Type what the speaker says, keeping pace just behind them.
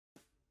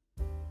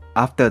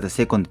After the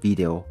second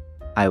video,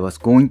 I was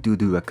going to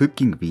do a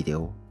cooking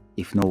video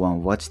if no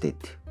one watched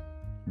it.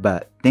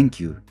 But thank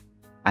you,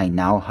 I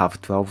now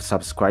have 12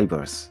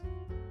 subscribers.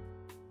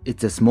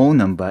 It's a small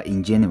number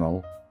in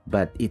general,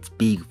 but it's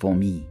big for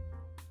me.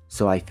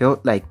 So I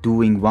felt like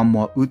doing one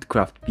more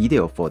woodcraft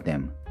video for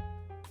them.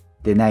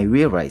 Then I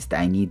realized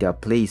I need a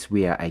place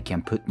where I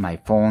can put my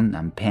phone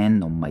and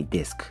pen on my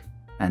desk,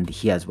 and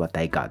here's what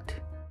I got.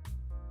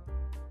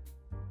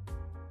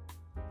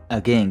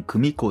 Again,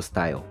 Kumiko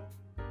style.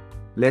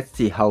 Let's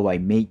see how I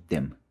made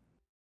them.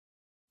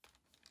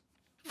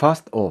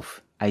 First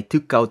off, I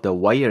took out a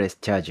wireless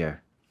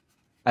charger.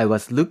 I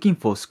was looking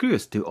for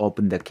screws to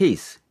open the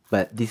case,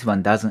 but this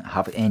one doesn't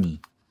have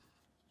any.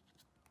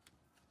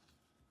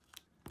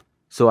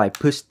 So I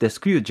pushed the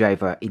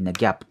screwdriver in a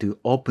gap to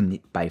open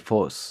it by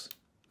force.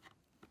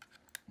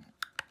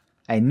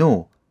 I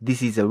know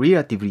this is a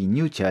relatively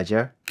new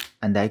charger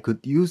and I could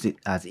use it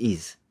as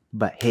is,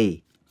 but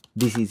hey,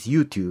 this is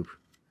YouTube.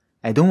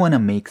 I don't wanna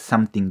make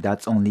something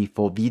that's only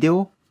for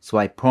video, so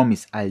I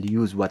promise I'll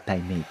use what I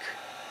make.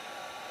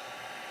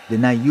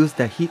 Then I used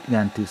the heat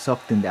gun to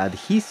soften the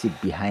adhesive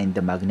behind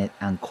the magnet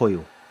and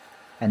coil,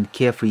 and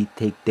carefully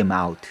take them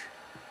out.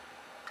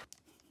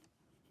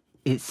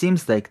 It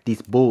seems like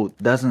this board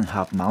doesn't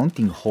have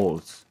mounting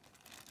holes.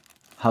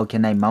 How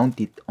can I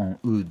mount it on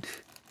wood?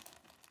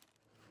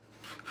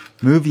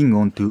 Moving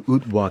on to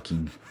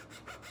woodworking.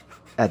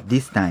 At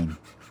this time,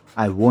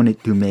 I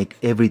wanted to make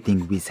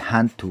everything with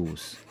hand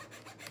tools.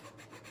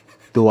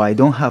 Though I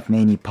don't have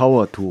many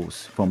power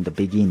tools from the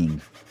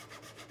beginning.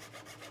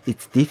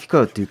 It's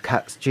difficult to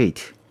cut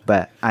straight,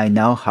 but I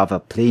now have a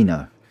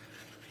planer.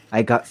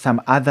 I got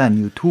some other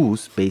new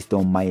tools based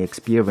on my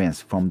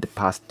experience from the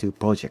past 2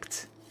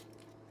 projects.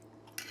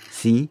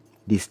 See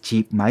this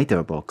cheap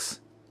miter box?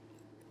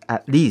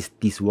 At least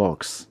this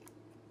works.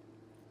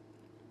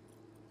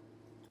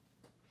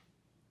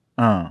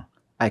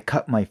 I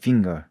cut my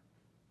finger.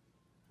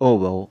 Oh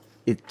well,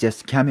 it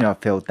just camera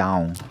fell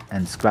down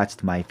and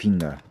scratched my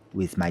finger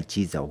with my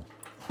chisel.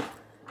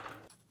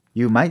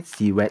 You might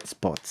see red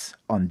spots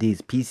on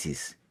these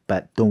pieces,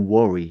 but don't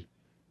worry,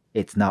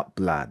 it's not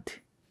blood.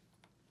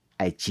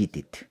 I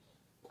cheated.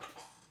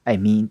 I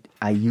mean,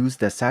 I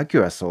used a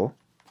circular saw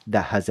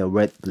that has a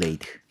red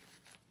blade.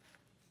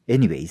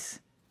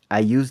 Anyways, I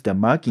used a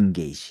marking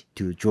gauge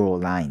to draw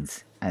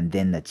lines and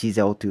then a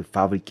chisel to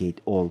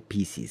fabricate all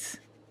pieces.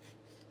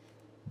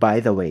 By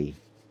the way,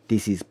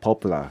 this is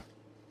Poplar.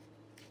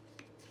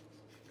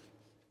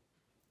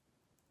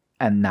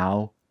 And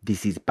now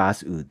this is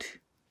basswood.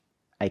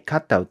 I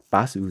cut out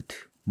basswood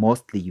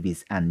mostly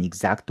with an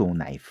X-Acto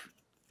knife,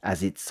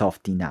 as it's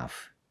soft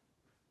enough.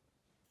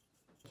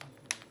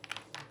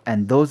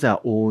 And those are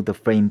all the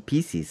frame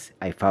pieces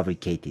I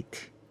fabricated.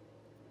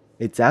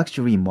 It's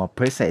actually more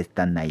precise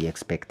than I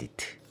expected.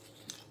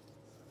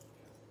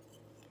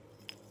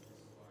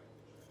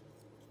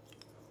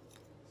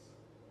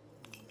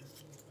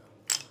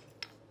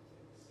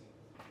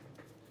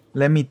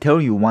 Let me tell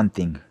you one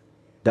thing.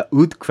 The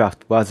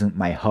woodcraft wasn't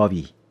my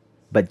hobby,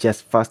 but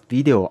just first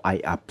video I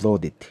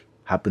uploaded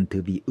happened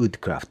to be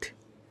woodcraft,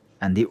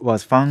 and it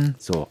was fun,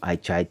 so I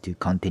tried to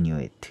continue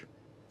it.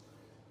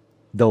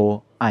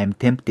 Though I'm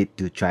tempted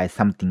to try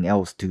something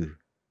else too.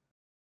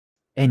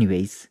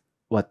 Anyways,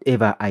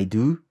 whatever I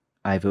do,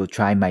 I will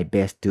try my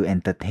best to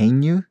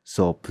entertain you,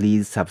 so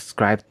please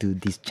subscribe to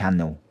this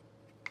channel.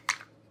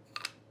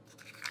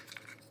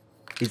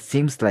 It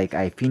seems like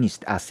I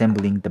finished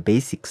assembling the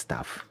basic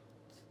stuff.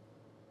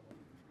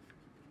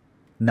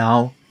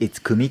 Now it's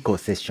Kumiko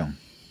session.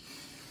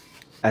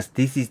 As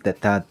this is the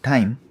 3rd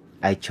time,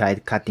 I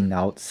tried cutting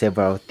out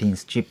several thin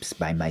strips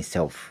by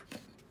myself.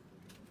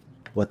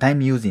 What I'm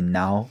using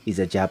now is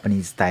a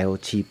Japanese style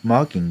cheap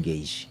marking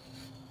gauge.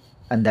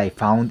 And I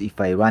found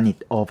if I run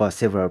it over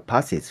several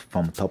passes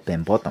from top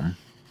and bottom,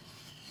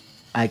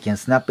 I can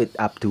snap it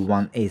up to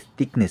 1/8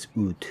 thickness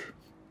wood.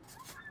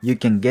 You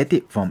can get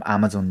it from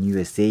Amazon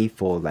USA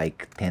for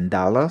like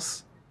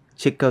 $10.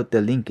 Check out the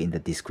link in the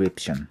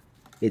description.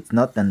 It's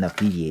not an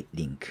affiliate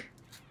link.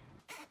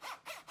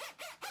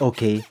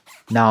 Okay,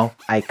 now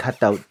I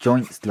cut out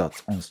joint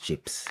slots on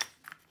strips.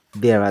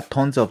 There are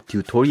tons of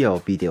tutorial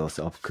videos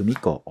of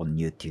Kumiko on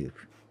YouTube.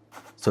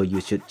 So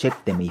you should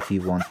check them if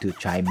you want to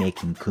try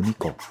making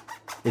Kumiko.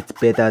 It's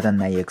better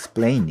than I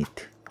explain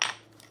it.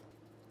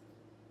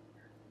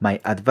 My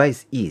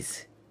advice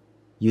is,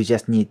 you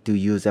just need to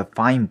use a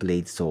fine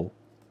blade saw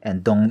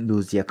and don't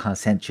lose your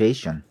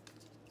concentration,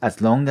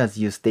 as long as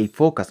you stay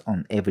focused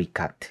on every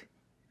cut.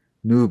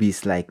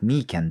 Newbies like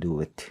me can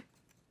do it.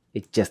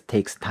 It just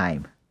takes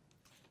time.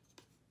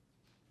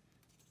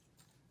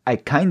 I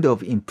kind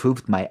of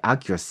improved my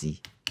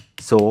accuracy,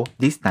 so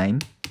this time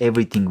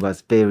everything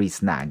was very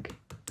snug.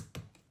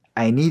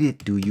 I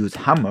needed to use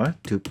hammer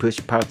to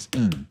push parts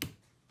in.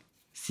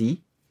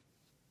 See?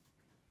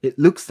 It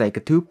looks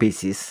like 2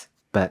 pieces,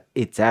 but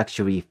it's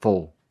actually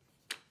 4.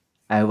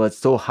 I was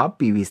so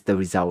happy with the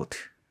result.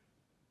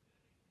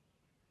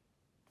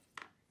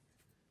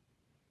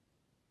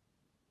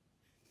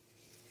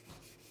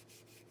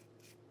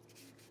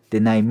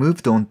 Then I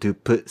moved on to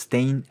put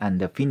stain and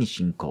the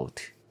finishing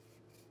coat.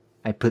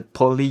 I put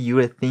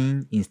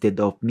polyurethane instead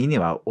of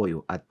mineral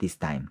oil at this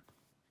time.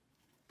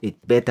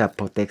 It better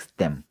protects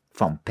them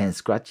from pen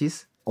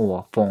scratches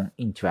or phone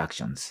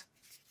interactions.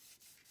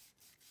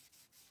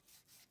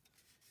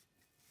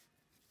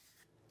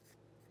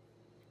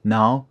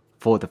 Now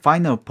for the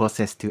final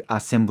process to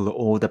assemble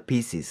all the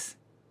pieces.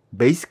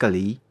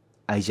 Basically,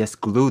 I just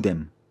glue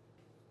them,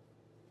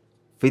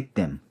 fit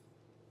them,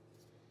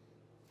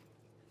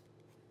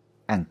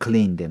 and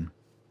clean them.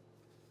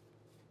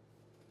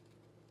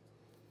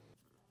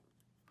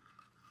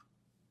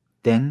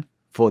 Then,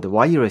 for the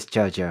wireless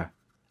charger,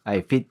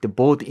 I fit the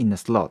board in a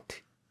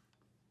slot.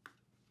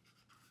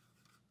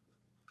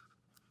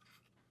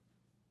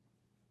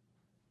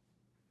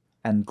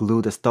 And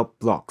glue the stop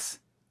blocks,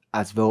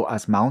 as well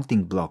as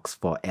mounting blocks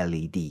for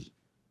LED.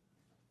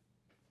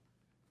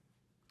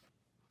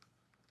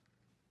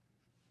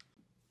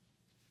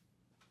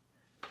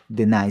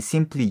 Then I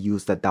simply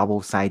use the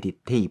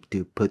double-sided tape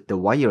to put the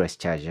wireless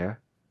charger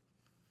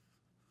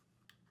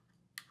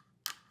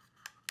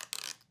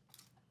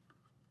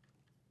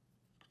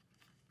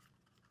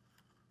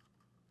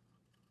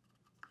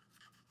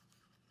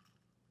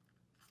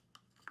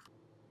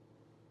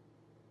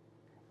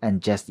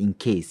and just in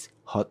case,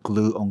 hot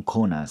glue on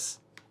corners.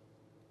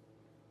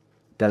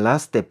 The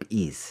last step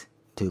is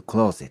to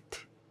close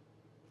it.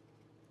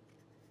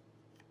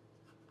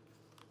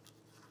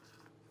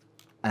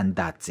 And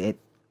that's it.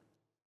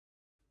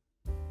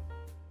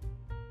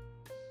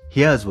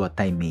 Here's what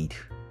I made.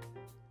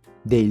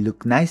 They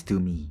look nice to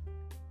me.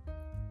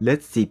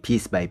 Let's see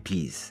piece by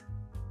piece.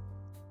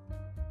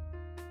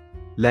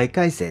 Like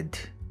I said,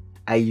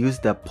 I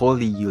used the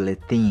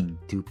polyurethane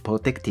to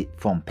protect it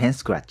from pen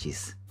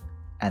scratches,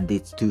 and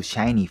it's too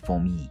shiny for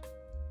me.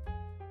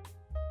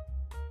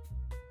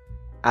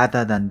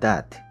 Other than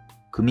that,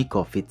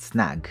 Kumiko fits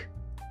snug,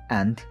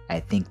 and I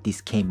think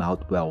this came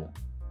out well.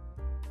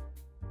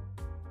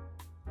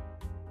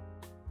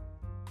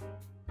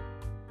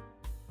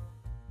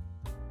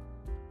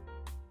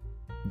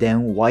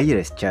 Then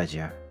wireless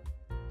charger.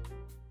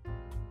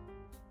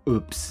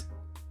 Oops,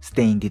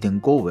 stain didn't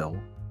go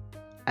well.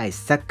 I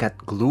suck at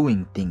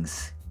gluing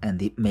things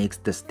and it makes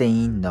the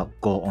stain not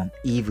go on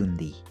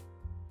evenly.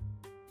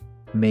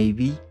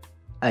 Maybe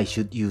I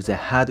should use a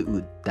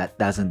hardwood that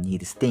doesn't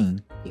need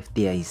stain if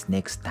there is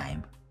next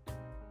time.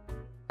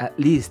 At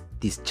least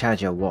this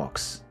charger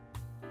works.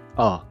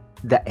 Oh,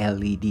 the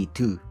LED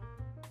too.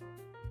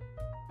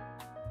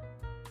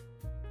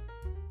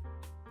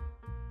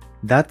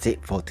 That's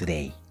it for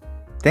today.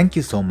 Thank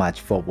you so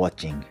much for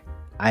watching.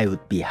 I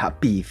would be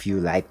happy if you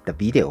liked the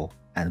video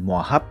and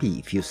more happy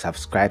if you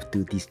subscribe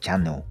to this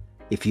channel.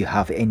 If you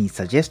have any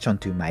suggestion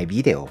to my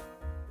video,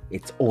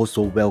 it's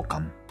also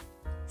welcome.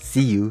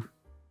 See you!